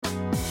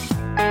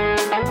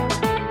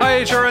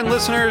HRN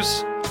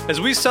listeners.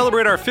 As we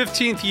celebrate our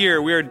 15th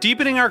year, we are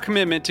deepening our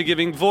commitment to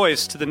giving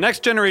voice to the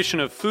next generation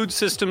of food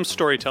systems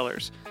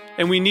storytellers,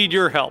 and we need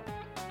your help.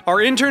 Our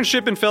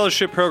internship and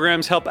fellowship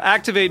programs help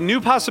activate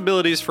new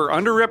possibilities for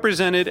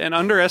underrepresented and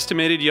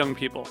underestimated young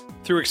people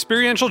through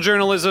experiential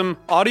journalism,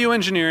 audio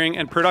engineering,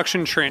 and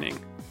production training.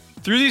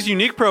 Through these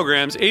unique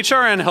programs,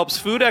 HRN helps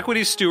food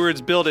equity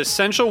stewards build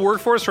essential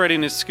workforce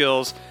readiness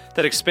skills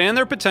that expand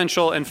their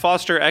potential and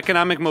foster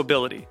economic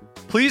mobility.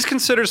 Please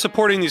consider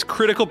supporting these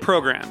critical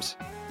programs.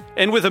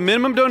 And with a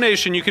minimum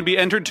donation, you can be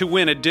entered to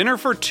win a dinner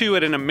for two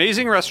at an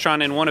amazing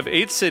restaurant in one of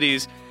 8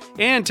 cities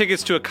and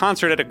tickets to a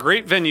concert at a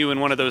great venue in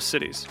one of those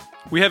cities.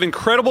 We have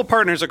incredible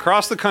partners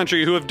across the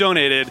country who have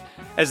donated,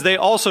 as they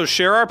also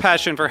share our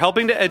passion for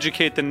helping to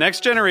educate the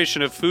next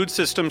generation of food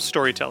systems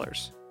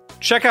storytellers.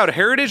 Check out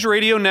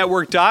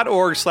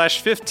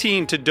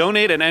heritageradionetwork.org/15 to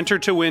donate and enter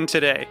to win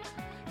today.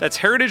 That's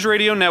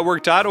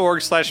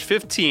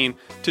heritageradionetwork.org/15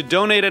 to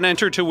donate and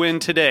enter to win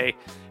today.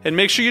 And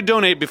make sure you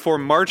donate before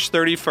March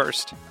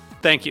 31st.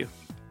 Thank you.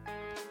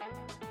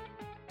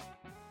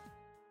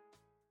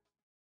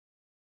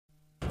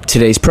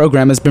 Today's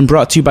program has been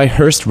brought to you by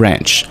Hearst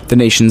Ranch, the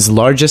nation's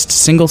largest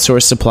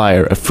single-source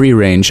supplier of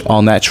free-range,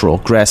 all-natural,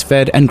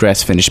 grass-fed, and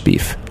grass-finished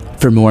beef.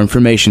 For more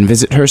information,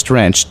 visit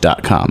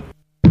HearstRanch.com.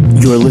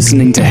 You're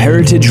listening to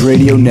Heritage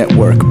Radio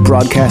Network,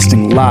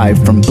 broadcasting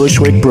live from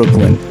Bushwick,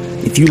 Brooklyn.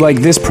 If you like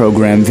this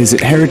program,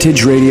 visit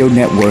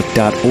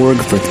heritageradionetwork.org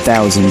for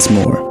thousands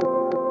more.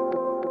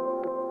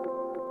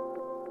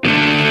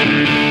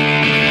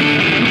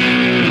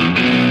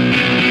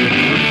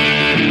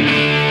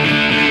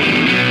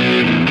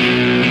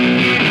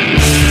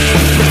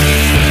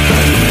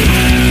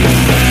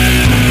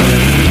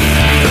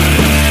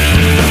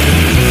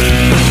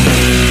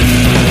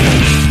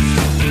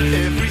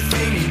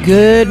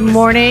 Good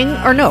morning,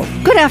 or no,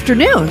 good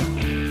afternoon,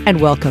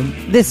 and welcome.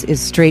 This is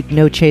Straight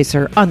No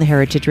Chaser on the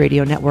Heritage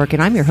Radio Network,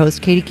 and I'm your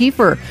host, Katie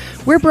Kiefer.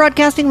 We're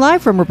broadcasting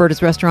live from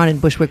Roberta's Restaurant in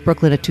Bushwick,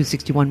 Brooklyn at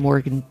 261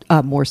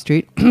 Moore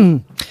Street.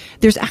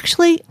 There's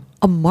actually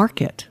a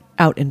market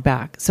out and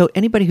back. So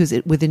anybody who's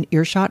within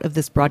earshot of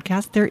this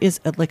broadcast, there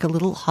is a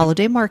little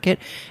holiday market,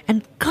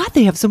 and God,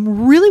 they have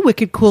some really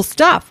wicked cool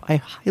stuff. I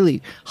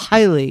highly,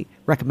 highly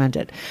recommend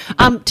it.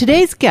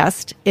 Today's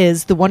guest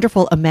is the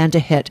wonderful Amanda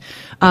Hitt.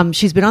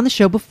 She's been on the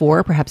show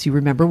before. Perhaps you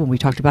remember when we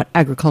talked about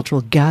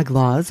agricultural gag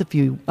laws a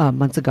few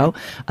months ago.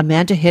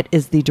 Amanda Hitt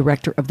is the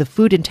director of the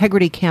Food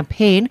Integrity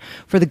Campaign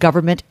for the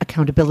Government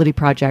Accountability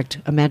Project.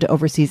 Amanda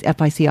oversees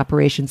FIC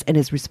operations and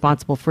is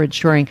responsible for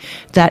ensuring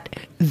that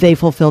they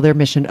fulfill their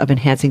mission of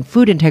enhancing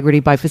food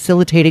integrity by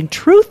facilitating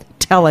truth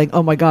telling.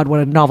 Oh my God, what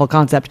a novel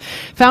concept.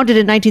 Founded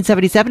in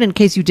 1977, in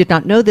case you did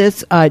not know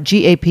this,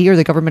 GAP, or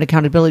the Government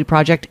Accountability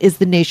Project, is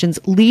the nation's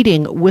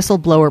leading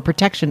whistleblower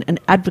protection and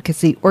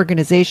advocacy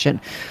organization.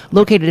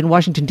 Located in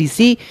Washington,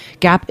 D.C.,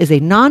 GAP is a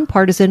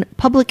nonpartisan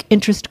public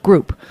interest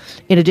group.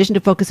 In addition to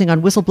focusing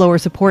on whistleblower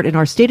support in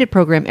our stated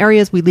program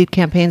areas, we lead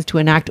campaigns to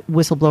enact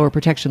whistleblower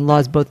protection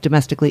laws both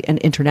domestically and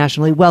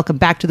internationally. Welcome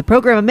back to the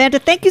program, Amanda.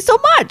 Thank you so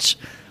much.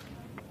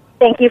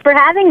 Thank you for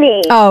having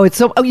me.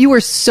 You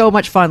were so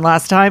much fun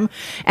last time,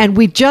 and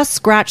we just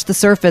scratched the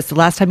surface the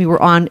last time you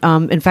were on.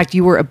 In fact,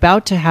 you were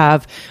about to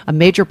have a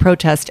major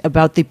protest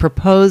about the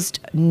proposed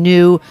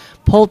new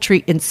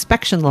poultry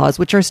inspection laws,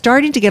 which are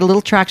starting to get a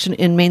little traction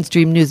in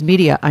mainstream news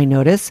media, I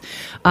notice.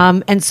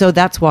 And so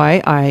that's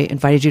why I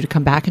invited you to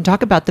come back and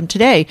talk about them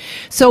today.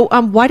 So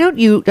why don't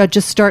you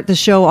just start the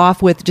show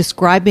off with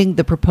describing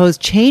the proposed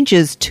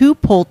changes to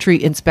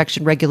poultry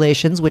inspection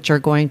regulations, which are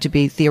going to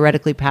be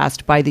theoretically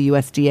passed by the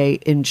USDA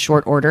in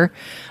short order.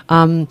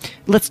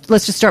 Let's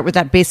just start with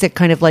that basic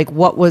kind of like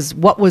what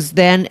was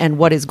then and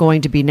what is going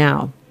to be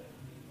now.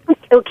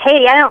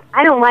 Okay,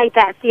 I don't like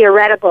that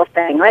theoretical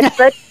thing.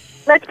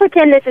 Let's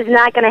pretend this is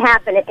not going to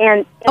happen,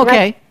 and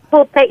okay. Let's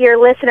hope that your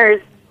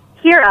listeners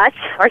hear us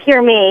or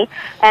hear me,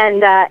 and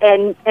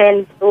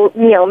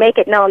make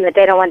it known that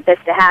they don't want this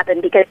to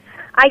happen, because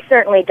I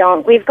certainly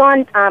don't. We've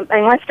gone,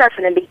 and let's start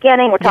from the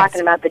beginning. We're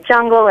talking about the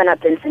jungle and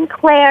up in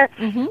Sinclair,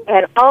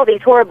 and all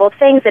these horrible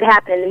things that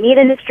happen in the meat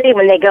industry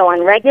when they go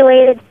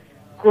unregulated.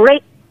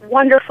 Great,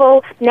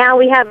 wonderful. Now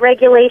we have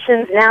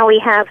regulations. Now we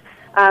have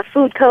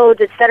food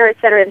codes, et cetera,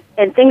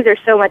 and things are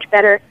so much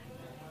better.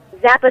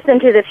 Zap us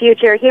into the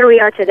future. Here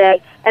we are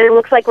today, and it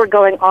looks like we're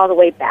going all the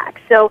way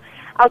back. So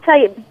I'll tell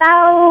you,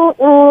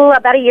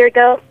 about a year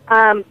ago,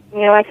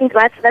 I think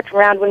that's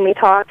around when we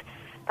talked,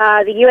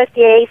 the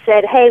USDA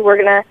said, hey,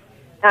 we're going to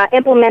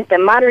implement the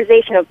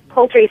modernization of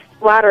poultry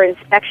slaughter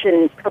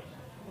inspection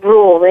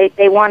rule.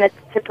 They wanted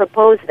to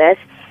propose this.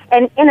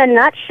 And in a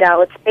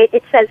nutshell,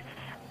 it says,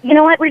 you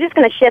know what, we're just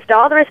going to shift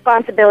all the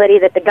responsibility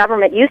that the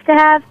government used to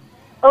have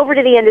over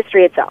to the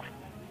industry itself.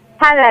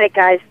 Have at it,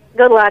 guys.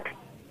 Good luck.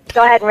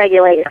 Go ahead and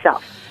regulate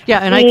yourself. Yeah,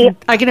 and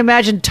I can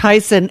imagine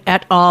Tyson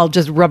et al.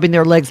 Just rubbing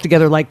their legs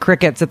together like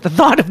crickets at the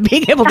thought of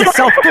being able to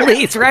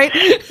self-police, right?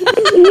 Yes,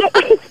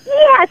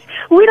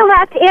 we don't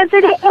have to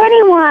answer to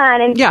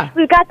anyone. And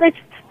we've got this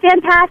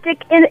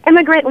fantastic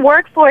immigrant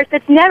workforce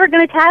that's never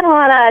going to tattle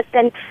on us,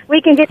 and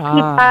we can just keep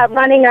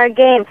running our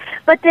game.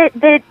 But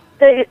the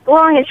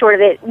long and short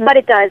of it, what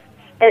it does,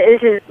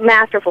 this is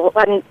masterful.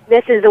 I mean,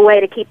 this is the way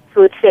to keep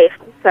food safe.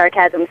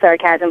 Sarcasm.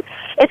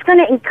 It's going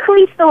to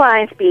increase the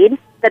line speed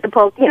that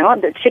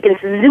the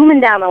chicken's zooming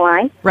down the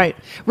line. Right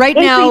increase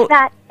now,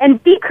 that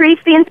and decrease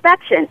the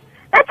inspection.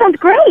 That sounds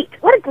great.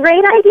 What a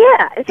great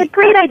idea! It's a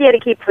great idea to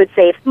keep food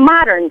safe.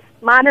 Modern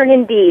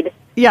indeed.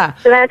 Yeah.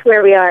 So that's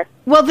where we are.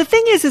 Well, the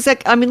thing is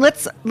that I mean,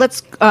 let's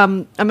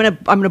I'm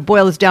gonna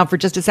boil this down for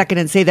just a second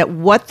and say that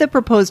what the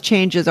proposed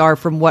changes are,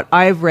 from what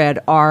I've read,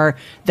 are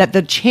that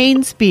the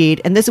chain speed,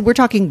 and we're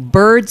talking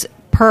birds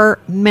per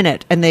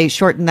minute, and they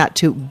shorten that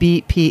to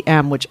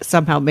BPM, which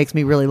somehow makes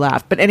me really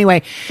laugh. But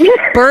anyway,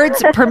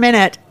 birds per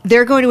minute,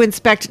 they're going to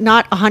inspect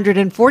not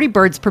 140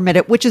 birds per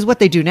minute, which is what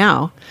they do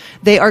now.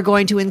 They are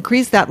going to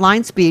increase that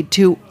line speed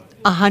to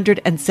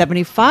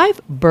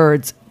 175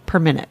 birds per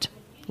minute,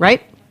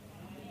 right?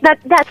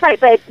 That's right,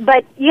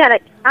 but you gotta.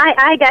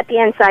 I got the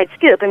inside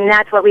scoop. I mean,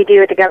 that's what we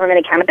do at the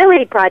Government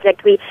Accountability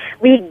Project. We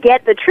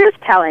get the truth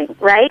telling,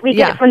 right? We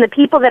get it from the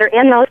people that are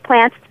in those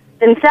plants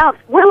themselves.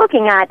 We're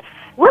looking at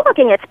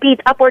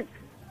speeds upward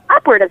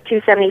of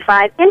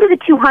 275 into the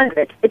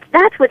 200s.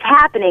 That's what's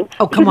happening.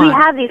 Oh, come on! We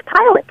have these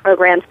pilot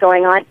programs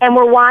going on, and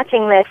we're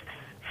watching this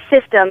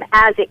system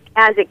as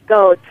it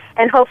goes,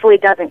 and hopefully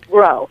doesn't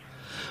grow.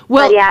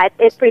 Well, but yeah,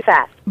 it's pretty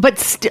fast.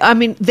 But I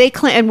mean, they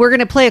claim, and we're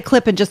going to play a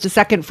clip in just a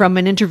second from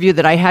an interview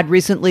that I had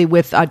recently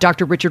with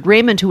Dr. Richard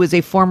Raymond, who is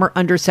a former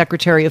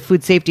Undersecretary of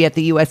Food Safety at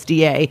the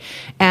USDA,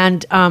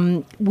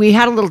 and we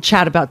had a little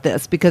chat about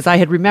this because I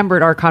had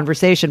remembered our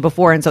conversation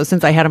before, and so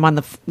since I had him on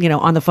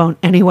the phone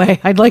anyway,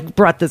 I'd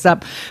brought this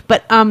up.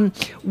 But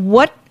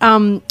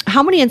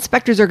how many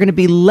inspectors are going to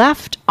be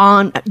left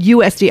on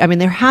USDA? I mean,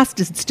 there has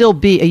to still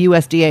be a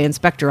USDA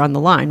inspector on the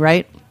line,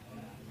 right?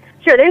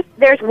 Sure,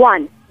 there's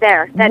one.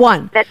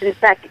 That's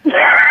inspected.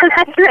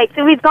 That's right.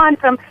 So we've gone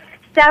from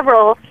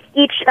several,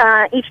 each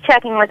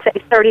checking, let's say,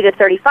 30 to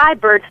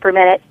 35 birds per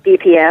minute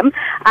BPM,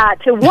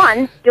 to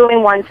one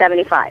doing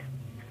 175.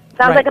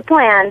 Sounds like a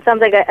plan. Sounds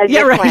like a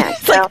good plan.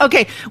 It's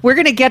okay, we're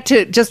going to get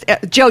to just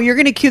Joe. You're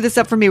going to cue this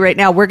up for me right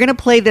now. We're going to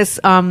play this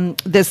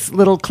this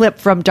little clip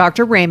from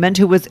Dr. Raymond,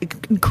 who was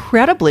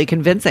incredibly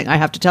convincing, I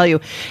have to tell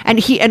you.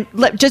 And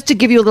just to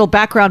give you a little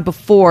background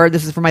before,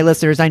 this is for my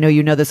listeners. I know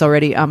you know this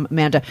already,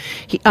 Amanda.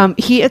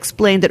 He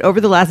explained that over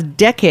the last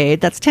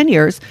decade, that's 10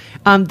 years,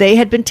 they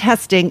had been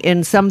testing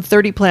in some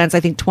 30 plants,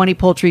 I think 20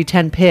 poultry,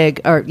 10 pig,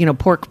 or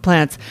pork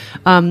plants,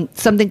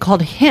 something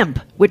called HIMP,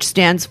 which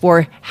stands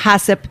for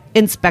HACCP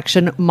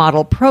Inspection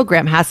Model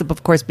Program. HACCP,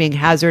 of course, being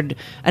Hazard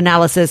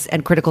Analysis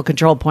and Critical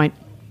Control Point,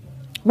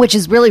 which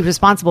is really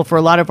responsible for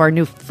a lot of our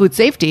new food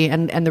safety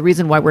and the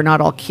reason why we're not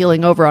all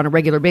keeling over on a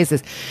regular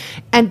basis.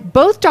 And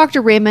both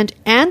Dr. Raymond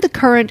and the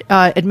current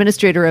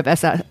administrator of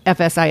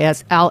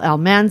FSIS, Al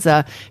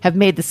Almanza, have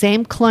made the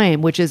same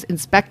claim, which is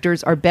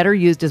inspectors are better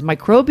used as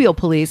microbial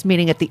police,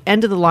 meaning at the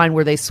end of the line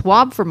where they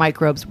swab for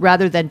microbes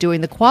rather than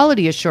doing the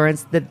quality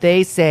assurance that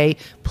they say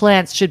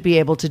plants should be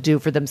able to do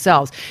for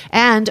themselves.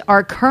 And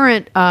our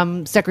current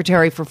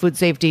Secretary for Food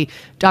Safety,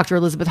 Dr.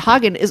 Elizabeth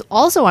Hagen, is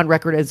also on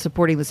record as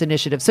supporting this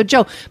initiative. So,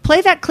 Joe,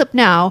 play that clip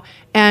now,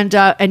 and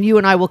you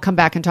and I will come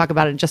back and talk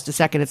about it in just a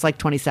second. It's like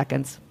 20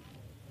 seconds.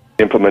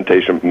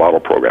 Implementation model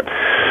program.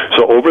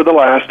 So over the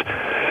last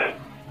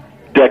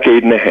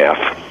decade and a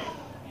half,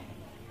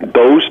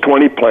 those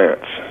 20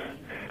 plants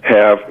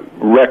have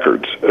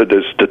records,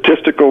 the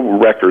statistical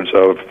records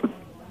of,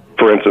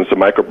 for instance, the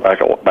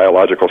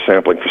microbiological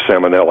sampling for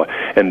salmonella,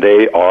 and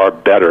they are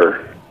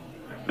better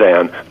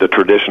than the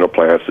traditional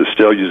plants that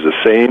still use the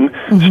same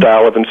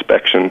style of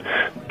inspection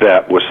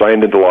that was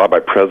signed into law by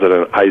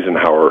President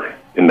Eisenhower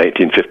in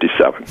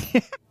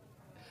 1957.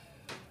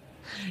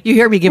 You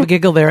hear me give a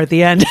giggle there at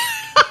the end.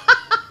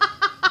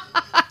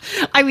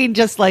 I mean,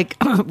 just like,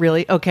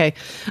 really? Okay.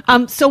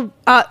 So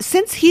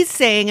since he's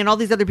saying, and all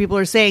these other people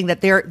are saying,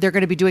 that they're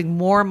going to be doing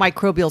more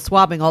microbial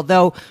swabbing,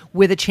 although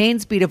with a chain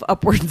speed of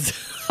upwards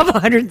of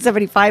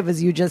 175,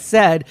 as you just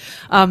said,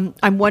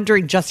 I'm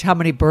wondering just how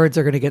many birds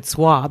are going to get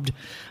swabbed.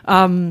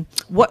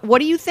 What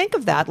do you think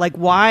of that? Like,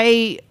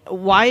 why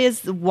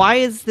is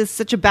this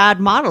such a bad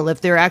model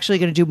if they're actually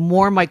going to do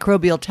more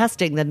microbial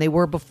testing than they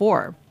were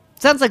before?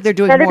 Sounds like they're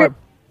doing more.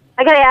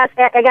 I got to ask,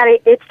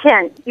 it's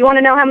 10. You want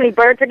to know how many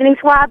birds are getting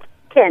swabbed?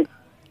 10.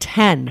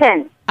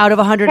 10 out of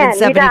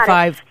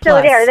 175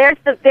 plus.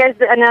 So there's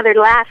another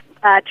last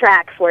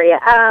track for you.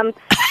 That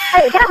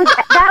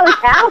was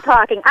Al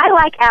talking. I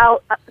like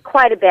Al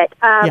quite a bit.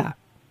 Yeah.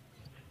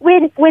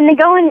 When the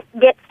going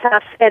gets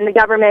tough and the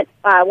government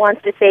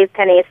wants to save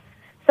pennies,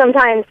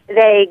 sometimes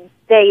they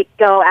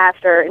go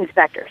after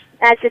inspectors.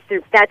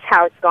 That's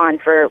how it's gone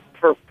for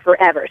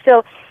forever.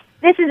 So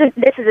this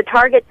is a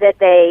target that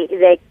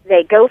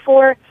they go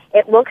for.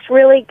 It looks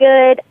really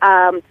good.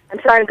 I'm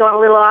sorry I'm going a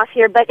little off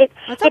here, but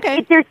That's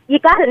okay. You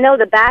got to know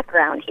the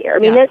background here. I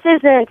mean, this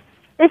isn't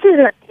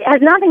it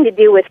has nothing to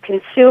do with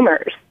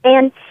consumers.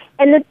 And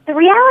the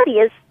reality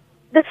is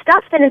the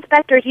stuff that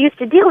inspectors used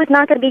to do is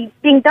not going to be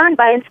being done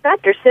by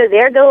inspectors. So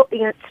there go,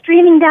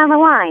 streaming down the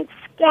line,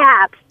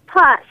 scabs,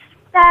 pus,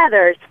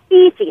 feathers,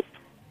 feces,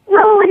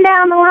 rolling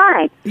down the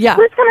line. Yeah.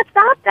 Who's going to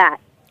stop that?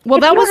 Well,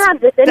 that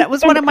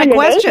was one of my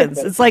questions.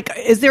 Agency. It's like,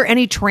 is there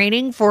any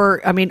training for?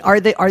 I mean,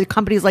 are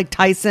companies like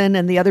Tyson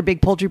and the other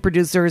big poultry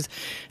producers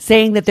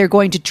saying that they're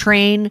going to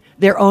train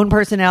their own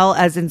personnel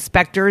as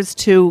inspectors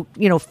to,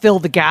 fill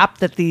the gap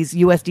that these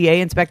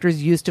USDA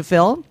inspectors used to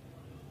fill?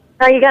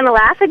 Are you going to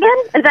laugh again?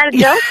 Is that a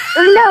joke?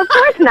 No, of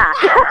course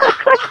not. Of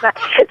course not.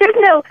 There's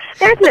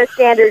no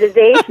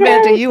standardization.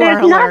 Amanda, you are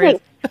hilarious.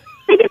 Nothing.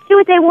 They just do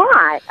what they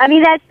want. I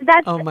mean,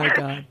 that's. Oh my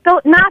God! Go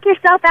knock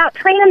yourself out.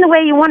 Train them the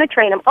way you want to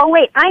train them. Oh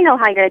wait, I know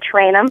how you're going to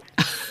train them.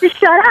 Just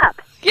shut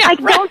up. Yeah, right.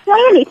 Don't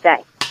say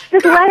anything.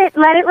 Just let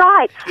it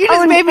ride. You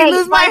just made me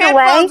lose my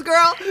headphones,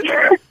 girl.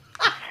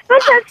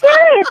 But I'm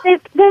serious.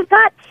 They've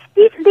got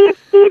these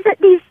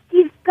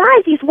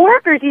guys, these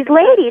workers, these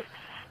ladies.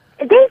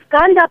 They've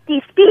gunned up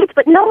these speeds,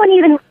 but no one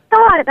even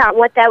thought about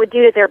what that would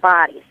do to their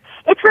bodies.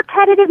 It's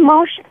repetitive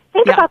motion.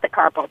 Think about the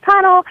carpal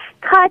tunnel,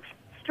 cuts,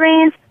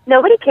 strains.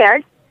 Nobody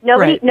cared.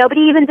 Nobody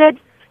even did.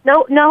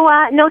 No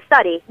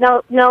study.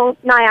 No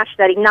NIOSH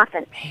study.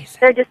 Nothing. Amazing.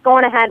 They're just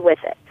going ahead with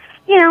it.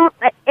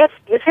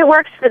 If it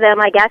works for them,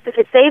 I guess. If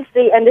it saves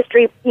the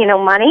industry,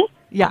 money,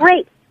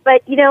 great.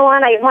 But you know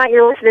what? I want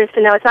your listeners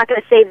to know it's not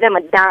going to save them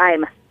a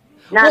dime.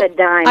 Not a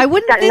dime. I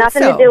wouldn't think so. It's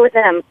got nothing to do with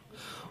them.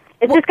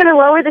 It's just going to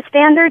lower the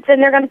standards,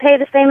 and they're going to pay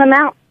the same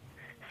amount.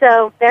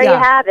 So there you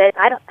have it.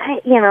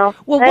 Well,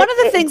 one of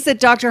the things that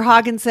Dr.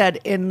 Hagen said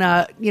in,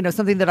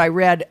 something that I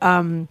read,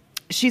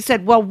 she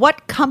said, well,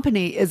 what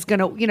company is going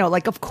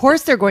to, of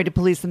course they're going to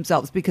police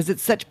themselves because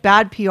it's such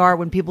bad PR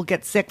when people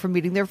get sick from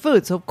eating their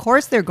food. So of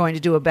course they're going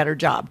to do a better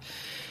job.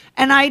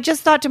 And I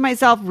just thought to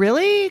myself,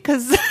 really?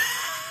 Because,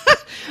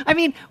 I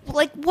mean,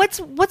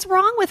 what's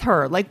wrong with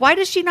her? Why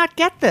does she not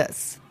get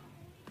this?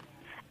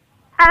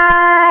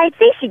 I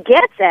think she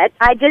gets it.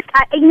 I'm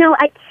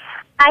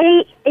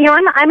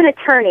an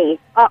attorney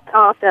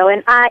also,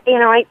 and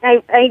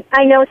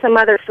I know some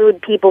other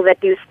food people that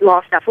do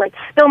law stuff, like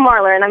Bill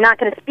Marler, and I'm not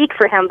going to speak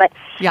for him, but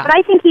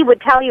I think he would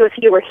tell you if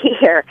he were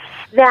here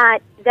that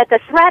the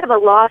threat of a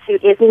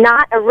lawsuit is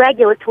not a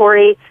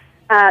regulatory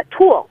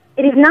tool.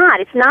 It is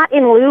not. It's not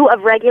in lieu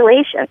of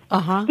regulation.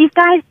 These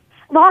guys,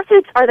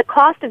 lawsuits are the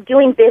cost of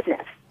doing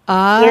business.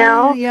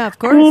 Yeah, of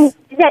course. I mean,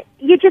 that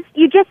you just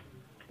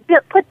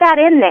put that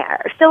in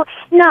there. So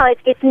no,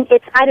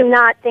 it's. I do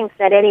not think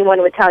that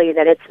anyone would tell you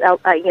that it's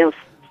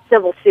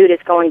civil suit is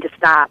going to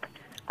stop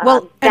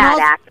bad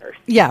actors.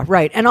 Yeah,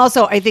 right. And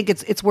also, I think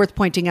it's worth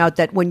pointing out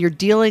that when you're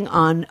dealing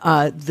on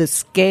the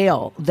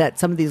scale that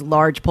some of these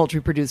large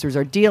poultry producers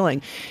are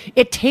dealing,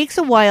 it takes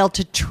a while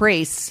to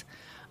trace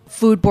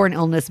foodborne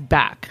illness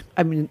back.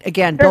 I mean,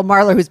 again, Bill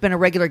Marler, who's been a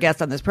regular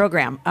guest on this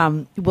program,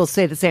 will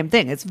say the same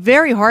thing. It's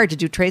very hard to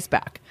do trace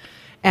back.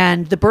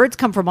 And the birds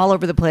come from all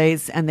over the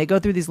place, and they go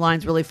through these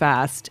lines really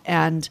fast.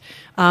 And,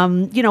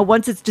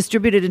 once it's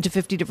distributed into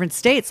 50 different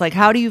states,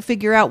 how do you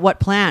figure out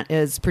what plant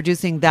is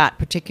producing that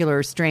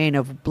particular strain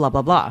of blah,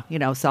 blah, blah,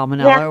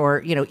 salmonella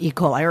or, E.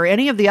 coli or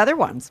any of the other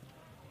ones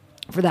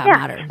for that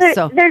matter.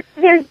 So there's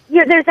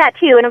that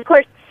too. And of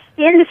course,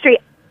 the industry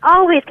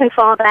always can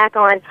fall back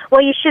on,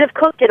 well, you should have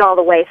cooked it all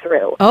the way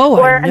through.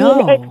 Oh, I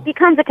know. It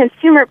becomes a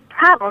consumer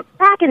problem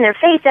back in their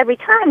face every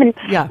time. And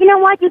you know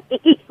what?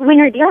 When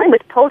you're dealing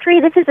with poultry,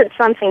 this isn't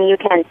something you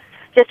can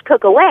just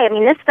cook away. I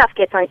mean, this stuff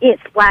it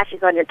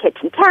splashes on your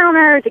kitchen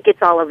counters. It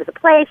gets all over the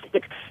place. It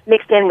gets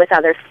mixed in with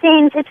other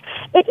things.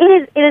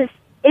 It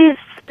is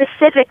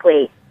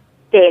specifically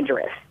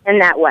dangerous in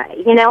that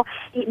way.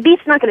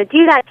 Beef's not going to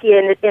do that to you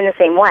in the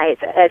same way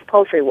as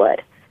poultry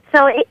would.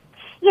 So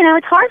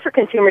it's hard for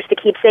consumers to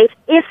keep safe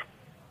if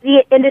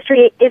the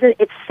industry isn't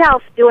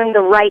itself doing the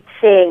right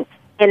thing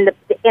in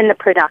the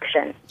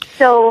production.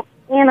 So,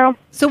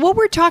 So what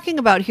we're talking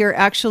about here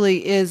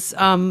actually is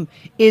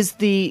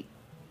the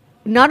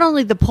not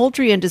only the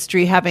poultry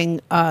industry having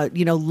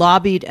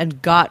lobbied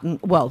and gotten,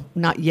 well,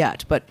 not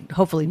yet, but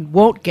hopefully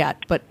won't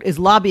get, but is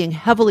lobbying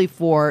heavily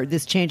for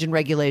this change in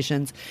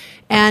regulations,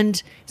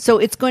 and so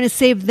it's going to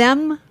save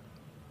them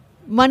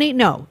money?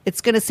 No, it's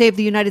going to save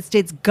the United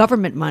States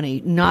government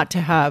money not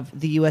to have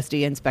the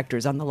USDA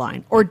inspectors on the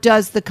line. Or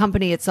does the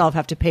company itself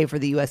have to pay for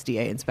the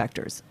USDA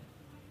inspectors?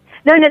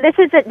 No. This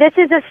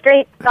is a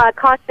straight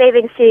cost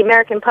savings to the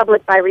American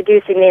public by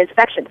reducing the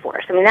inspection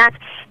force. I mean,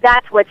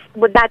 that's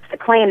the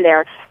claim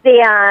there.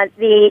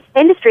 The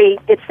industry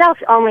itself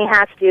only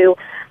has to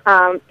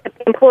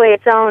employ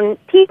its own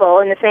people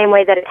in the same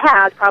way that it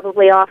has,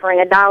 probably offering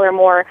 $1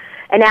 more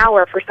an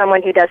hour for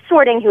someone who does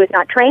sorting, who is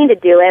not trained to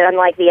do it,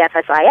 unlike the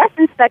FSIS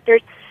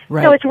inspectors.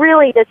 Right. So it's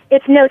really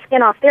it's no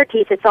skin off their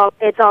teeth. It's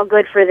all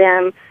good for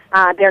them.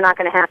 They're not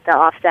going to have to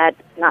offset,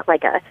 not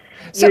like a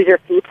user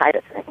fee type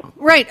of thing.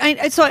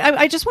 Right. So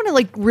I just want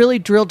to really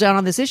drill down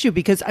on this issue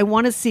because I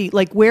want to see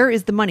where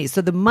is the money.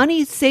 So the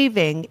money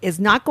saving is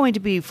not going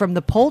to be from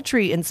the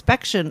poultry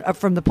inspection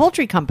from the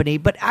poultry company,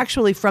 but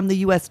actually from the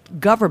U.S.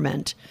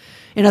 government.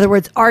 In other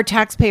words, our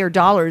taxpayer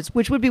dollars,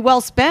 which would be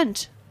well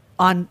spent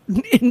on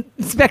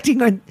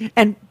inspecting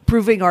and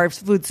proving our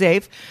food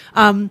safe,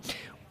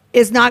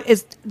 is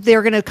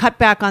they're going to cut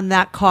back on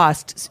that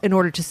cost in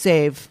order to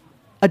save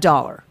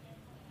 $1.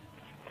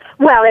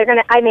 Well, they're going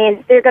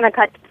to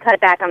cut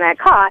back on that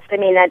cost. I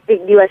mean, that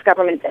the U.S.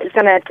 government is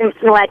going to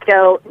let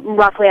go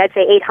roughly, I'd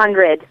say,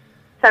 800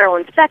 federal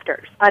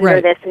inspectors under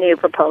this new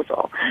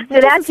proposal.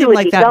 So that's who would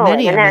like be that going.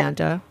 Many,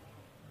 Amanda.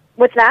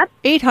 What's that?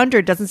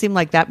 800 doesn't seem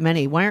like that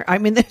many.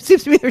 There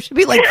seems to be there should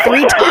be like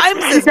 3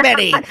 times as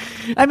many.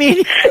 I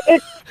mean,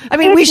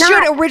 we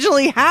should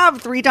originally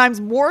have 3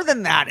 times more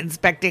than that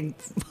inspecting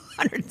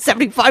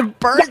 175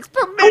 birds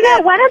per minute. I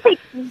know. Why don't they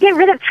get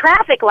rid of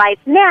traffic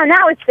lights? Man,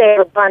 that would save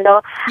a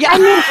bundle. Yeah. I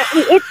mean,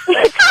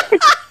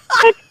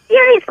 it's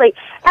seriously.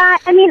 I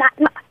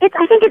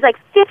think it's like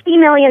 $50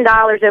 million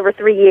over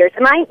 3 years.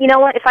 And you know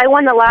what? If I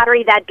won the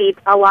lottery, that'd be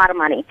a lot of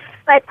money.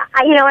 But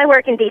I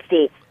work in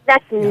D.C.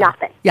 That's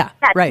nothing. Yeah,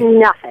 that's right.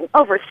 nothing.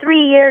 Over 3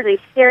 years, are you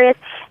serious?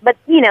 But,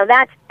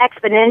 that's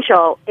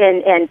exponential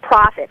in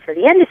profit for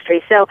the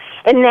industry. So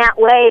in that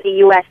way,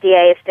 the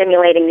USDA is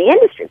stimulating the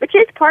industry, which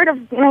is part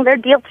of their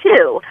deal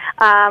too.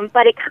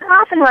 But it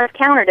often runs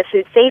counter to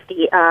food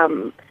safety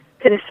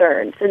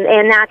concerns,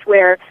 and that's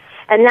where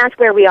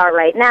we are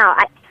right now.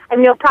 I have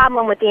no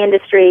problem with the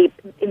industry,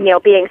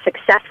 being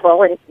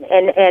successful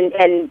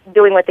and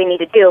doing what they need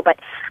to do, but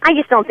I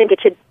just don't think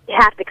it should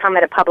have to come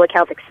at a public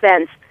health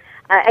expense.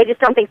 I just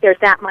don't think there's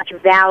that much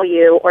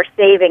value or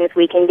savings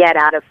we can get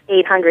out of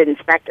 800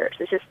 inspectors.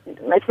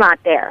 It's not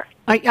there.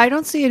 I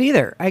don't see it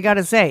either, I got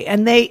to say.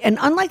 And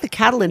unlike the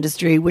cattle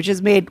industry, which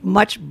has made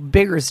much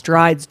bigger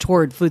strides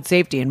toward food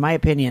safety, in my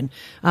opinion,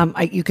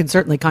 you can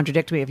certainly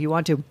contradict me if you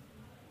want to.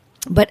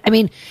 But I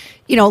mean,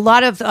 a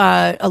lot of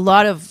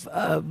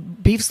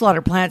beef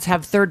slaughter plants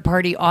have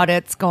third-party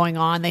audits going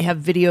on. They have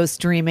video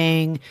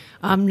streaming.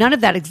 None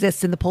of that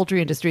exists in the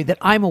poultry industry that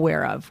I'm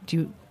aware of.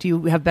 Do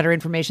you have better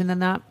information than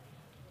that?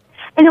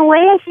 In a way,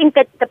 I think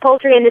that the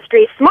poultry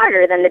industry is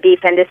smarter than the beef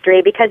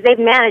industry because they've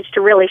managed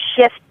to really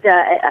shift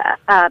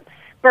the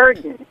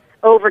burden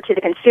over to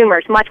the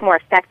consumers much more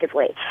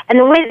effectively. And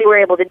the way they were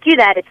able to do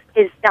that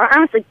is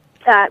honestly,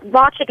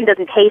 raw chicken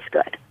doesn't taste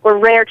good, or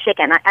rare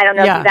chicken. I don't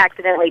know if you've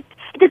accidentally.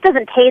 It just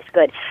doesn't taste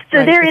good.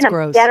 So they're in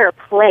a better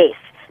place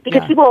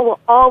because people will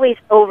always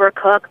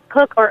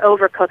cook or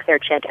overcook their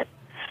chicken.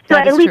 So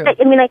at least,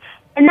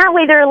 and that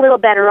way they're a little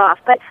better off.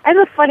 But I have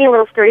a funny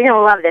little story. You're going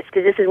to love this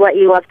because this is what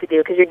you love to do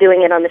because you're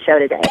doing it on the show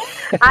today.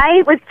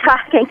 I was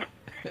talking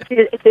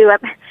to a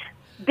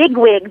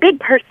big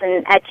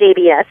person at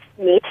JBS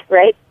Meat,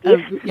 right?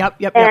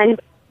 Yep. And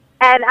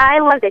I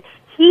loved it.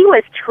 He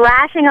was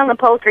trashing on the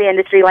poultry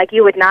industry like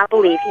you would not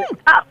believe. He was,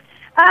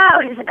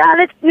 he said,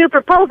 this new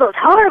proposal is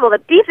horrible. The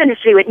beef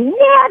industry would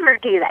never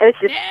do that. It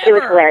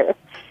was hilarious.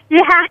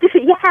 You have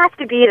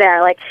to be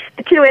there. Like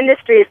the two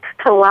industries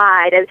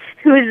collide, and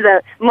who's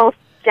the most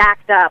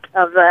jacked up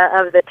of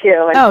the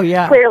two?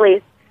 And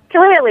clearly,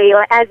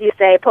 as you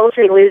say,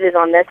 poultry loses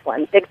on this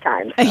one big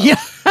time. So. Yeah.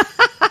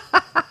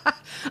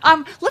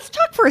 Let's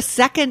talk for a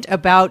second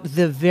about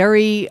the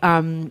very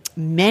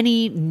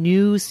many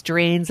new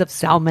strains of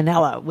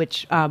salmonella,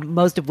 which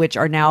most of which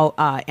are now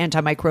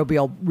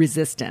antimicrobial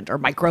resistant or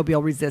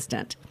microbial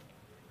resistant.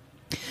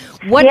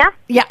 What?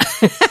 Yeah.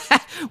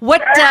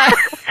 What?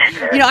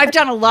 I've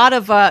done a lot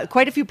of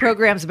quite a few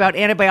programs about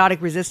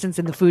antibiotic resistance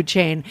in the food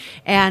chain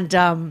and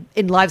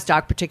in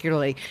livestock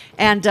particularly.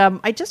 And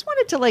I just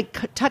wanted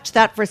to touch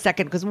that for a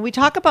second because when we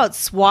talk about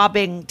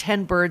swabbing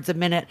 10 birds a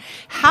minute,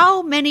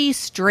 how many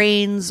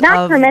strains Not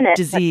of per minute.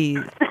 disease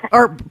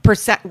or per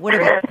what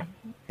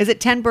is it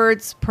 10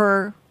 birds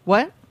per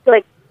what?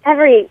 Like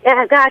every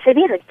I think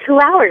it's like 2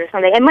 hours or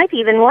something. It might be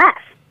even less.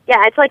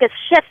 Yeah, it's like a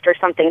shift or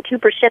something, 2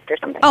 per shift or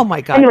something. Oh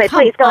my God! Anyway,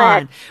 come please go on.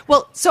 ahead.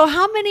 Well, so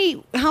how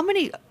many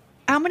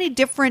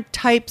different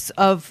types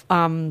of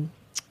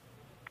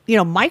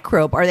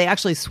microbe are they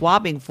actually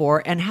swabbing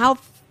for, and how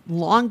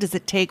long does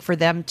it take for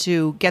them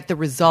to get the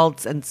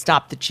results and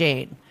stop the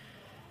chain?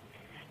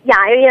 Yeah,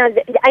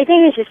 I think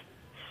you should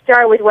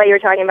start with what you're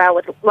talking about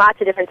with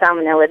lots of different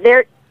salmonella.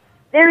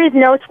 There is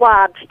no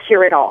swab to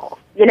cure it all.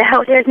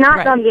 There's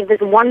not this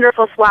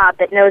wonderful swab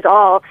that knows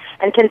all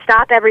and can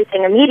stop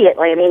everything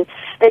immediately. I mean,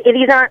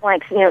 these aren't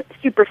like,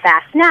 super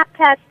fast snap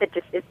tests that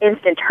just is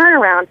instant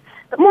turnaround.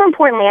 But more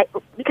importantly,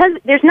 because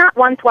there's not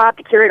one swab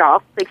to cure it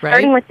all,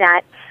 starting with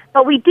that,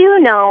 but we do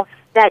know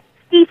that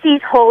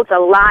feces holds a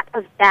lot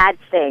of bad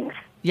things.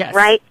 Yes.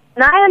 Right?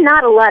 And I am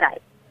not a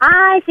Luddite.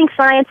 I think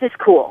science is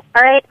cool.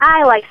 All right?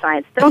 I like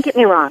science. Don't get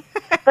me wrong.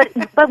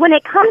 But when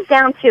it comes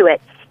down to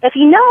it, if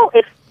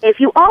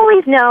you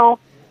always know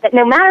that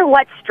no matter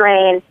what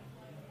strain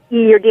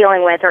you're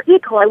dealing with, or E.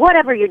 coli,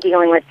 whatever you're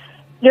dealing with,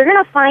 you're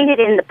going to find it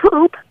in the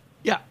poop.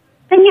 Yeah.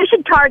 Then you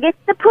should target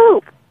the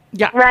poop.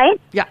 Yeah. Right?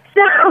 Yeah.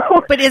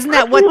 So, but isn't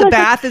that what the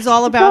bath is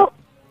all about?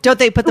 Don't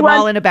they put them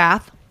all in a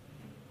bath?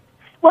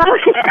 Well,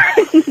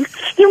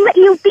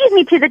 you beat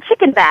me to the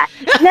chicken bath.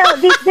 No,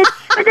 but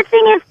the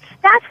thing is,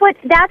 that's what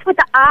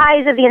the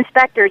eyes of the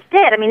inspectors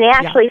did. I mean, they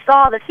actually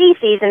saw the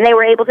feces, and they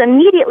were able to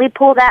immediately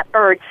pull that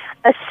bird,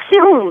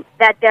 assume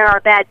that there are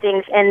bad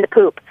things in the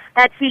poop.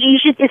 You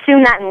should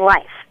assume that in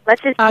life. Let's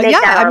just make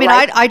that our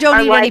life. I don't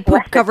eat any lesson.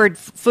 poop-covered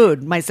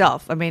food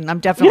myself. I mean, I'm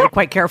definitely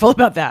quite careful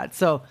about that.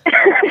 So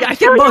I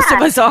think most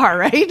of us are,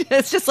 right?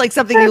 It's just like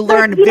something you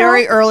learn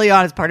very early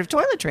on as part of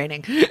toilet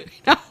training.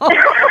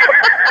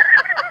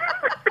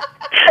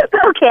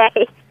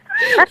 Okay.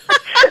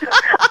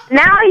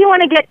 Now you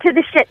want to get to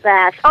the shit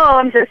bath. Oh,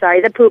 I'm so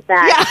sorry. The poop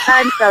bath. Yeah.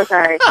 I'm so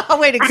sorry. Oh,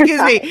 wait,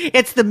 excuse me.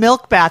 It's the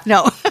milk bath.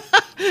 No.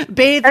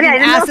 Bathed in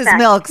ass's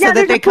milk so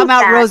that they come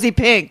out rosy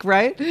pink,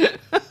 right?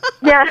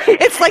 Yeah.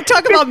 It's like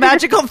talk about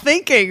magical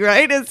thinking,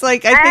 right? It's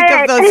like I think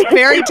of those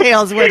fairy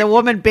tales where the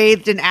woman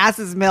bathed in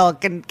ass's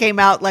milk and came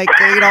out like,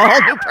 a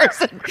whole new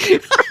person.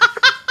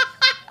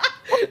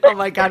 Oh,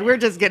 my God. We're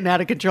just getting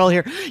out of control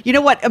here. You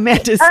know what,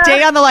 Amanda?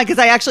 Stay on the line because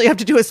I actually have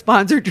to do a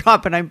sponsor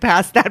drop and I'm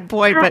past that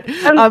point. But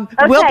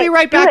we'll be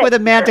right back with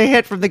Amanda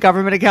Hitt from the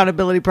Government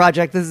Accountability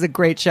Project. This is a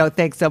great show.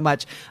 Thanks so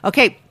much.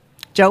 Okay,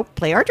 Joe,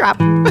 play our drop.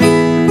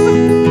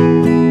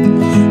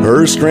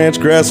 Hearst Ranch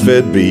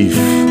grass-fed beef,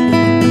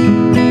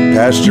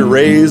 pasture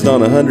raised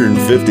on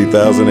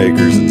 150,000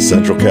 acres in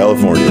Central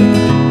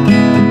California.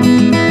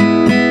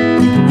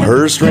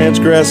 Hearst Ranch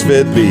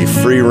grass-fed beef,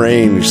 free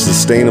range,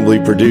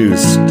 sustainably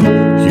produced,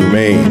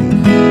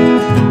 humane.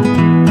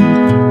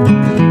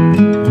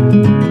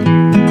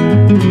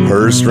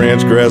 Hearst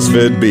Ranch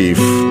grass-fed beef,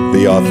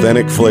 the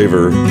authentic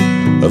flavor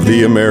of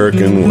the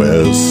American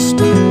West.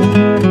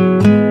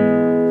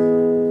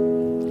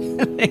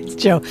 Thanks,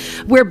 Joe.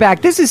 We're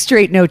back. This is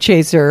Straight No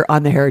Chaser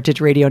on the Heritage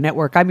Radio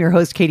Network. I'm your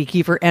host, Katie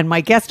Kiefer, and my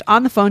guest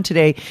on the phone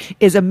today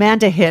is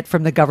Amanda Hitt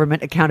from the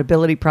Government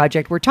Accountability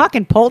Project. We're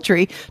talking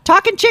poultry,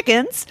 talking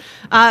chickens.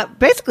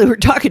 Basically, we're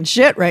talking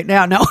shit right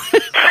now. No.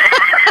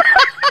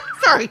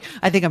 Sorry.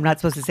 I think I'm not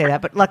supposed to say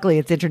that, but luckily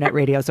it's internet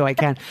radio, so I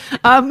can.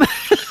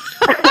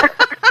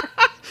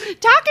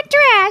 Talking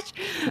trash.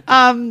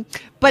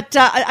 But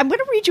I'm going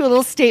to read you a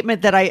little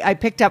statement that I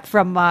picked up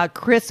from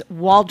Chris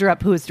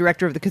Waldrop, who is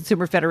director of the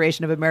Consumer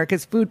Federation of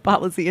America's Food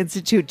Policy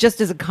Institute,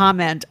 just as a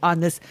comment on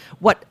this,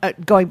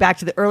 going back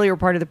to the earlier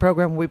part of the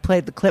program where we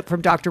played the clip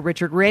from Dr.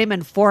 Richard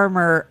Raymond,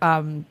 former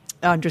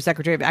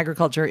Undersecretary of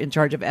Agriculture in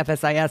charge of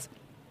FSIS.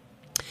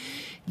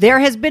 There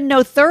has been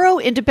no thorough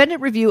independent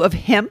review of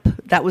hemp.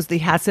 That was the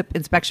HACCP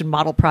inspection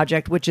model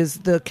project, which is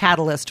the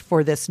catalyst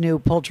for this new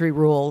poultry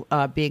rule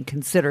being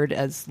considered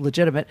as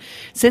legitimate.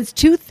 Since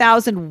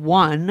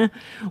 2001,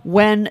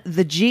 when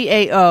the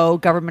GAO,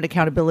 Government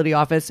Accountability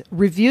Office,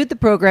 reviewed the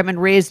program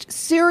and raised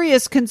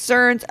serious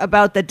concerns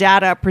about the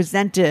data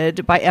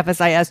presented by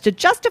FSIS to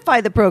justify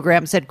the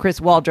program, said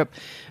Chris Waldrop,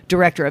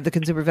 director of the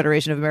Consumer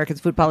Federation of America's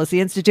Food Policy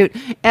Institute.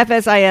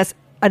 FSIS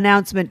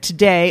announcement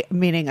today,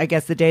 meaning I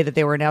guess the day that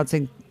they were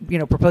announcing,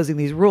 proposing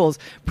these rules,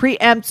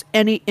 preempts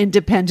any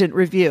independent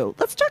review.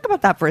 Let's talk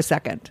about that for a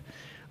second.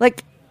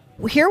 Like,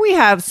 here we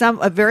have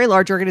a very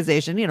large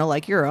organization,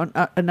 like your own,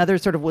 another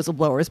sort of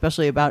whistleblower,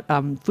 especially about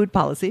food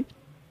policy.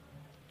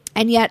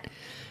 And yet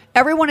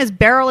everyone is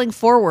barreling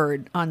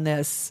forward on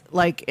this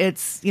like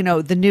it's,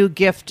 the new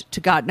gift to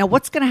God. Now,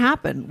 what's going to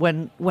happen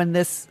when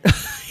this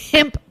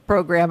hemp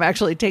program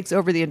actually takes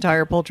over the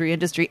entire poultry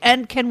industry?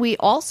 And can we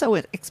also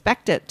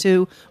expect it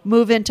to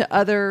move into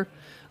other,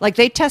 like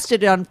they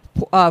tested it on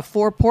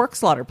 4 pork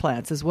slaughter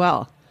plants as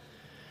well.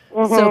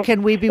 Mm-hmm. So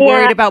can we be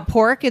worried about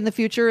pork in the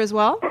future as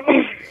well?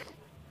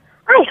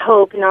 I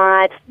hope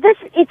not.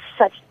 It's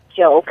such a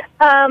joke.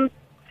 I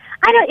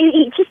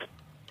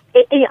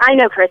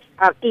know Chris.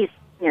 He's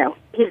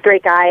a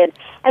great guy,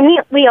 and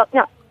we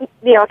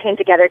all came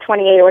together.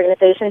 28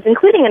 organizations,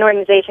 including an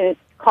organization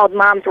called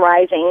Moms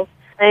Rising.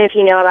 I don't know if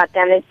you know about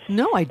them.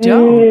 No, I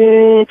don't.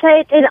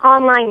 It's an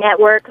online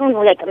network,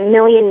 only like 1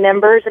 million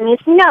members. I mean,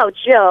 it's no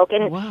joke.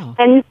 And wow.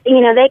 And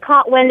they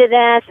caught wind of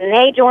this, and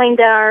they joined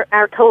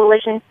our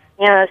coalition.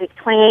 It's like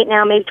 28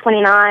 now, maybe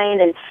 29,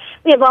 and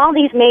we have all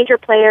these major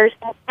players.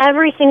 And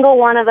every single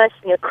one of us,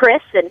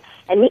 Chris and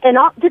me, and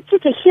all, it's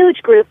just a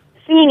huge group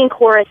singing in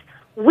chorus.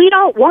 We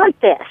don't want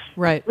this.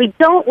 Right. We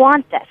don't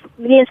want this.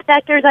 The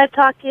inspectors I've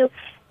talked to,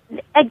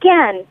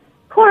 again,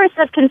 chorus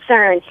of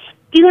concern.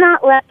 Do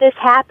not let this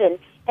happen.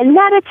 And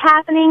that it's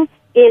happening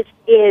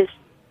is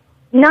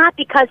not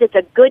because it's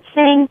a good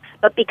thing,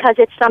 but because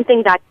it's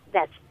something that's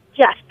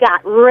just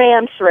got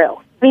rammed through.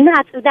 I mean,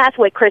 that's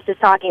what Chris is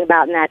talking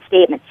about in that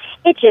statement.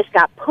 It just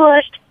got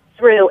pushed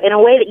through in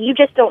a way that you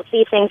just don't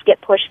see things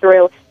get pushed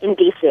through in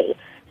D.C.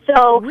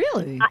 So,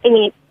 really? I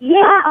mean,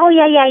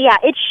 yeah.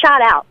 It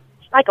shot out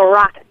like a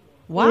rocket.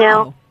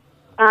 Wow.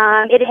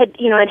 It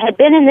had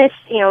been in this,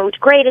 it's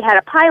great. It had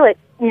a pilot,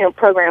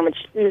 program,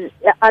 which is,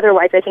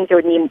 otherwise I think there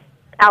would be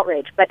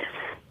outrage, but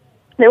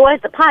there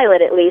was the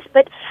pilot at least.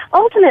 But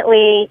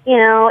ultimately,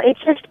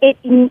 USDA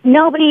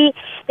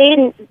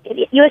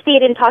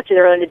didn't talk to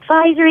their own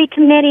advisory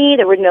committee.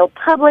 There were no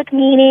public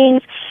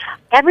meetings.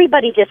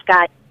 Everybody just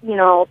got,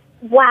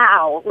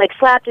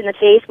 slapped in the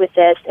face with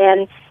this,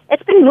 and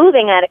it's been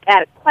moving at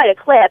quite a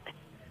clip.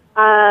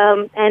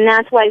 And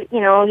that's why,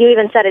 you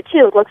even said it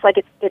too. It looks like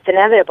it's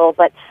inevitable,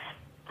 but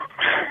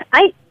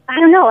I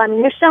don't know. I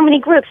mean, there's so many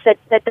groups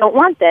that don't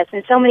want this,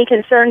 and so many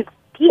concerned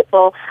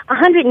people.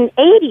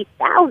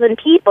 180,000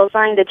 people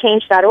signed the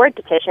Change.org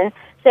petition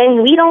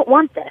saying we don't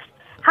want this.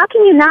 How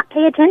can you not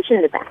pay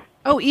attention to that?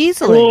 Oh,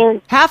 easily. I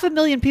mean,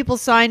 500,000 people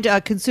signed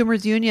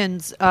consumers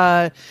unions.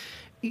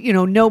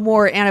 No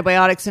more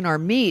antibiotics in our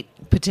meat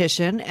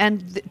petition,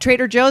 and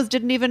Trader Joe's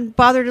didn't even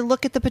bother to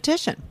look at the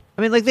petition.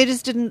 I mean, they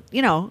just didn't,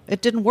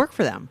 it didn't work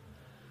for them.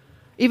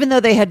 Even though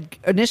they had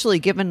initially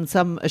given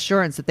some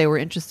assurance that they were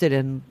interested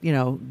in,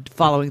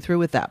 following through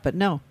with that. But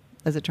no,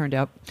 as it turned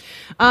out.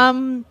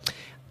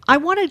 I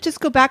want to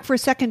just go back for a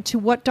second to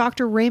what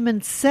Dr.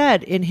 Raymond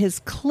said in his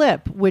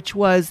clip, which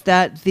was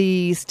that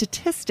the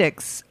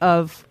statistics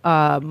of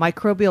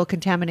microbial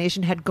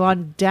contamination had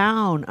gone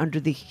down under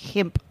the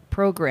HIMP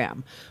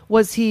program.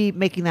 Was he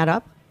making that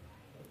up?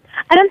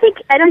 I don't think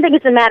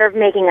it's a matter of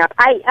making up.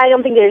 I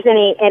don't think there's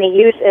any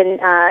use in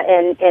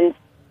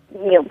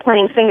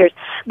pointing fingers.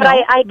 But no,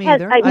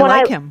 I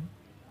like him.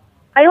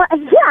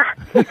 Yeah,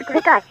 he's a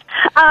great guy.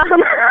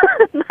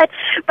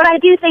 But I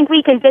do think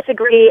we can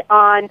disagree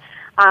on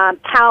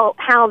how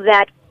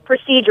that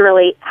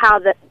procedurally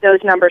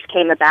those numbers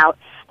came about.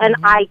 And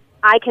I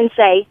can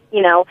say,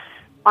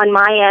 on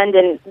my end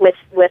and with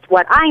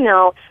what I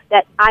know,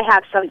 that I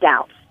have some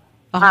doubts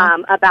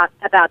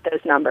about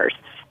those numbers.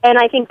 And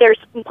I think there's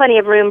plenty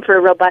of room for a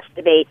robust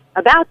debate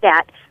about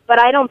that. But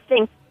I don't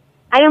think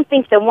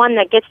the one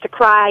that gets to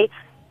cry,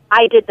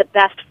 I did the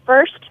best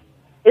first,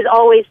 is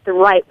always the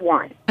right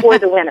one or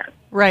the winner.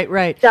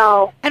 Right.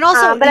 So, and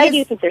also, but I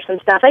do think there's some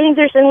stuff. I think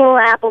there's some little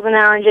apples and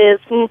oranges,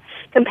 some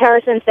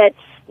comparisons that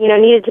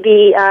needed to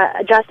be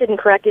adjusted and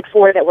corrected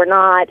for that were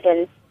not,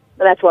 and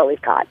that's what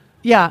we've got.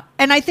 Yeah,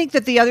 and I think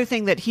that the other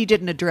thing that he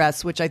didn't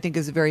address, which I think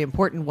is a very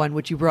important one,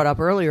 which you brought up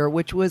earlier,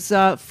 which was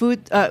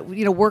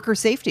worker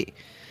safety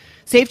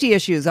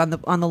issues on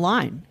the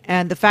line,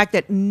 and the fact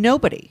that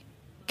nobody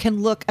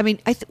can look. I mean,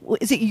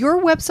 is it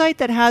your website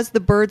that has the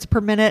birds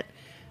per minute,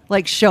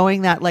 like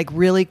showing that like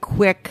really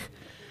quick,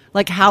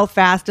 like how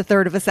fast a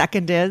third of a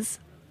second is?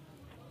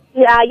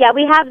 Yeah,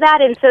 we have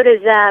that, and so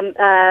does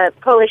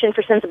Coalition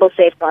for Sensible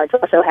Safeguards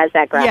also has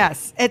that graphic.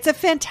 Yes, it's a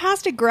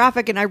fantastic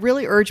graphic, and I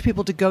really urge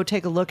people to go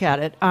take a look at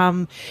it.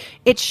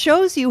 It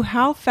shows you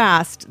how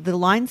fast the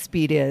line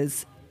speed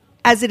is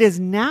as it is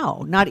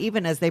now, not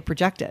even as they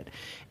projected.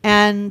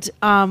 And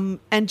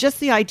just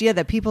the idea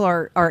that people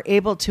are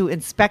able to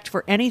inspect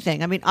for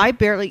anything. I mean,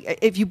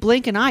 if you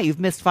blink an eye, you've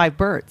missed 5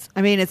 birds.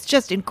 I mean, it's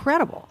just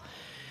incredible.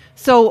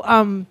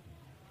 So,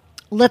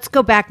 let's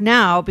go back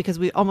now because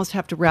we almost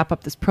have to wrap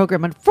up this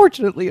program.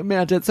 Unfortunately,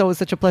 Amanda, it's always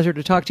such a pleasure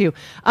to talk to you.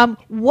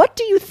 What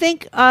do you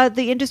think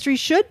the industry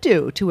should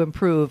do to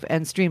improve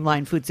and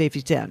streamline food safety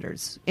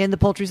standards in the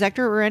poultry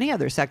sector or any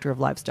other sector of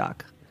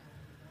livestock?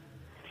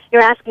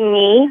 You're asking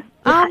me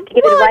to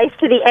give advice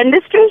to the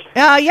industry?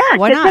 Yeah,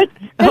 why not?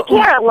 They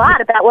care a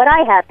lot about what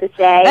I have to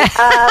say.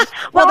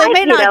 Well, they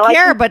may not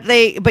care, but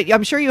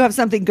I'm sure you have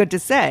something good to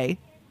say.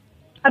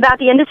 About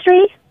the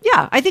industry?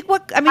 Yeah, I think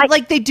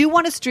they do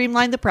want to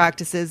streamline the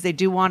practices. They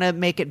do want to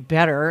make it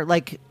better.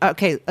 Like,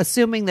 okay,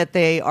 assuming that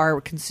they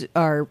are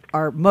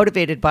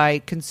motivated by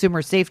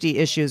consumer safety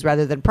issues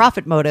rather than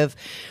profit motive,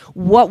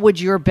 what would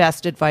your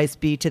best advice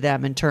be to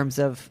them in terms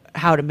of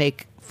how to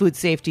make food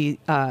safety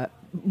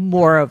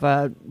more of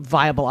a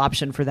viable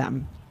option for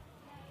them?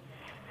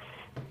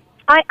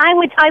 I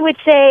would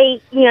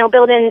say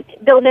build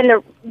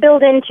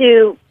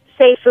into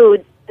safe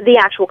food the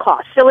actual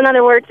cost. So in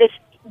other words,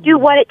 do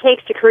what it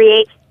takes to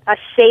create a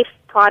safe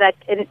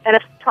product and a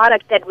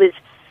product that was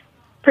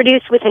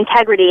produced with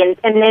integrity. And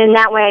in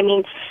that way, I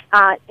mean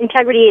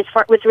integrity is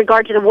with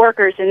regard to the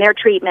workers and their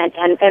treatment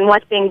and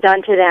what's being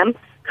done to them.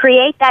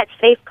 Create that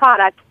safe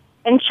product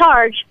and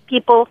charge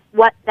people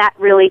what that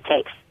really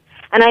takes.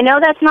 And I know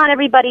that's not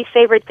everybody's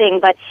favorite thing,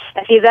 but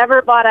if you've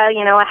ever bought a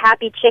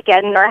happy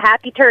chicken or a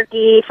happy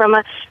turkey from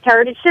a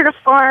heritage sort of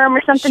farm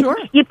or something, sure,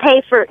 you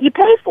pay for it. You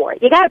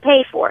got to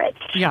pay for it.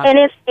 Yeah. And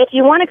if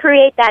you want to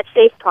create that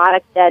safe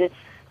product, then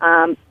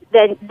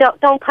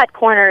don't cut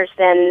corners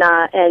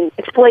and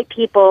exploit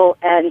people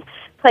and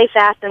play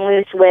fast and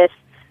loose with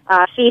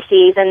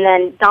feces and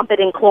then dump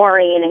it in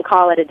chlorine and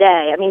call it a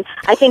day. I mean,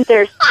 I think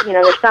there's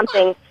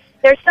something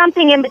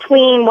in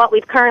between what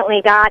we've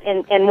currently got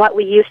and what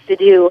we used to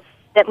do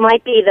that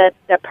might be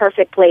the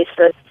perfect place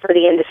for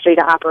the industry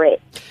to operate.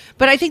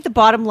 But I think the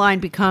bottom line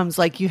becomes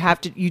like you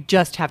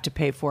just have to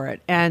pay for it,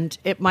 and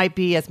it might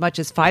be as much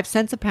as 5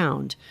 cents a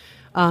pound.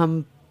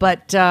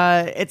 But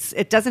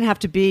it doesn't have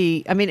to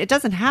be. I mean, it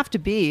doesn't have to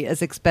be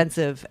as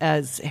expensive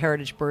as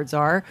heritage birds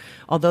are.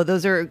 Although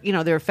those are,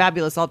 they're a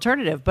fabulous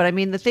alternative. But I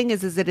mean, the thing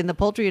is that in the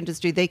poultry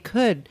industry, they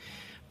could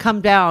come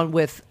down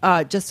with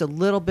just a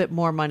little bit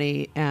more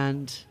money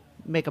and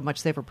make a much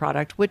safer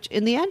product, which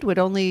in the end would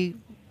only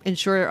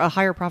ensure a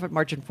higher profit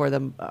margin for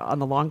them on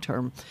the long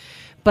term.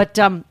 But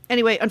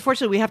anyway,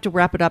 unfortunately, we have to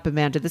wrap it up,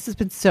 Amanda. This has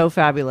been so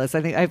fabulous.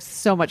 I think I have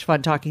so much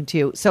fun talking to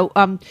you. So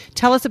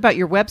tell us about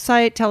your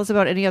website. Tell us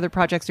about any other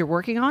projects you're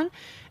working on.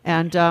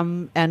 And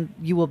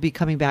you will be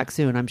coming back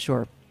soon, I'm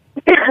sure.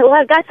 Well,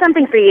 I've got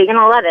something for you. You're going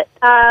to love it.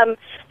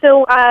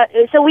 So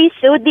we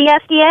sued the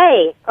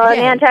FDA on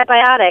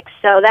antibiotics.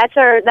 So that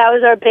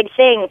was our big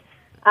thing.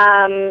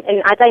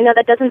 And I know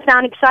that doesn't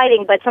sound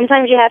exciting, but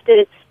sometimes you have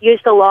to use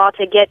the law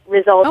to get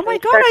results. Oh my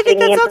God, I think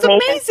that sounds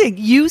amazing.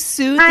 You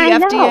sued the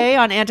FDA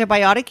on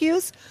antibiotic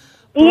use?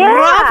 Yeah,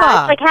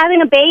 Brava. it's like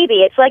having a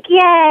baby. It's like,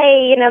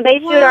 yay! They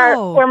sued our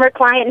former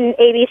client in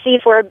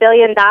ABC for $1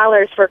 billion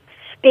for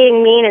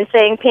being mean and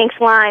saying pink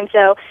slime.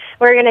 So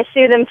we're going to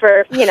sue them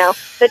for,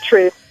 the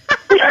truth.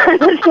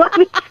 That's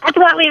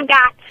what we've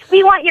got.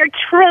 We want your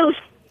truth.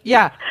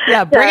 Yeah,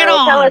 bring it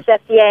on. Tell us,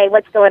 FDA,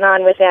 what's going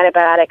on with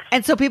antibiotics.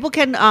 And so people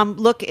can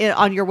look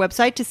on your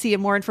website to see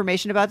more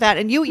information about that.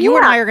 And you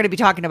and I are going to be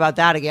talking about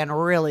that again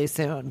really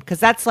soon, because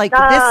that's like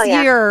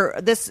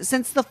year,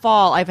 since the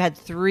fall, I've had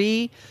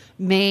 3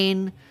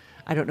 main.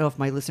 I don't know if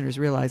my listeners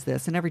realize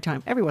this, and every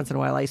once in a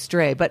while I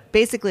stray, but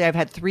basically I've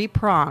had 3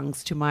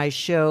 prongs to my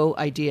show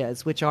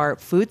ideas, which are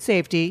food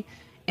safety,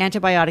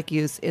 antibiotic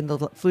use in the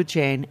food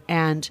chain,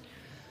 and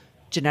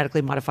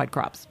genetically modified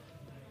crops.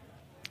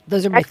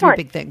 Those are my 3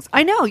 big things.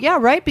 I know, yeah,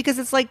 right? Because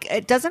it's like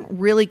it doesn't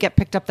really get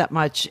picked up that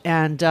much,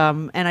 and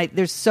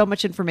there's so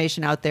much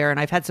information out there, and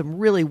I've had some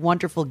really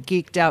wonderful,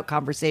 geeked out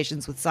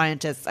conversations with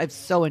scientists. I've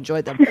so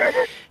enjoyed them.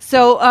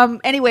 So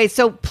anyway,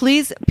 so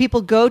please,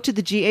 people, go to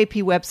the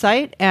GAP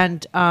website,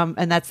 and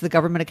that's the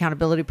Government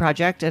Accountability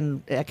Project,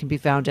 and it can be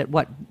found at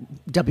what?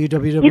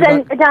 www. You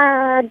can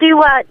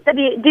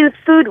do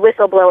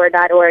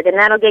foodwhistleblower.org, and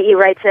that'll get you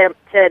right to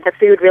the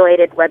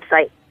food-related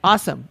website.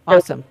 Awesome.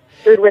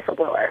 Food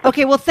whistleblower.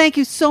 Okay, well, thank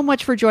you so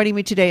much for joining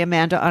me today,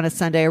 Amanda, on a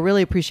Sunday. I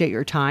really appreciate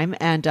your time,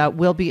 and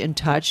we'll be in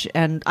touch.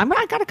 And I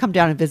got to come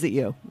down and visit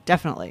you,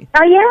 definitely.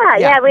 Oh,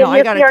 yeah. We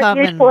I gotta come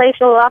huge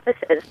palatial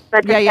offices.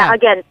 But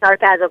again,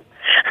 sarcasm.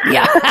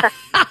 Yeah.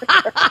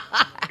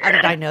 How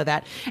did I know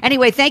that?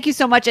 Anyway, thank you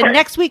so much. And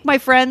next week, my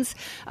friends,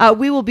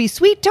 we will be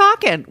sweet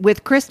talking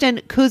with Kristen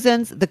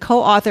Cousins, the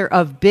co-author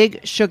of Big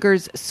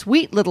Sugar's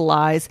Sweet Little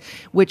Lies,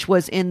 which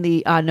was in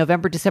the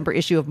November-December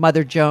issue of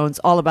Mother Jones,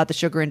 all about the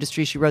sugar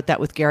industry. She wrote that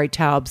with Gary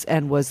Taubes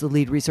and was the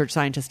lead research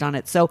scientist on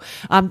it. So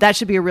that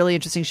should be a really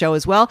interesting show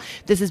as well.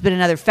 This has been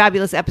another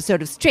fabulous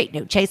episode of Straight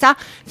No Chaser.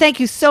 Thank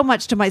you so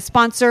much to my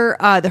sponsor,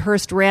 the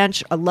Hearst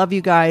Ranch. I love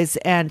you guys.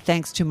 And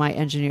thanks to my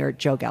engineer,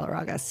 Joe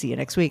Galarraga. See you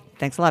next week.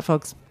 Thanks a lot,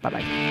 folks.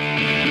 Bye-bye.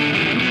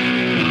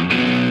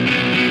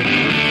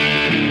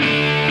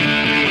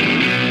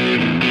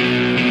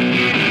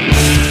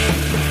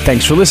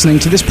 Thanks for listening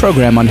to this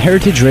program on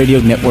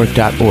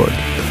heritageradionetwork.org.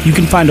 You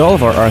can find all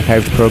of our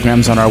archived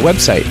programs on our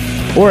website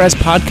or as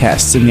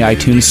podcasts in the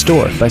iTunes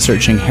Store by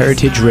searching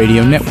Heritage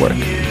Radio Network.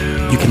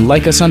 You can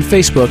like us on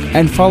Facebook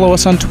and follow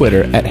us on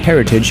Twitter at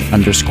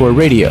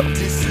 @heritage_radio.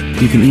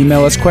 You can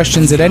email us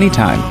questions at any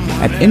time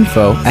at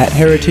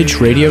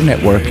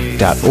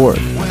info@heritageradionetwork.org.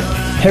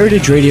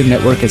 Heritage Radio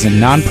Network is a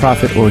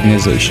non-profit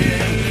organization.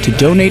 To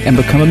donate and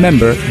become a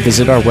member,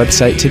 visit our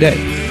website today.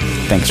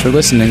 Thanks for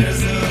listening.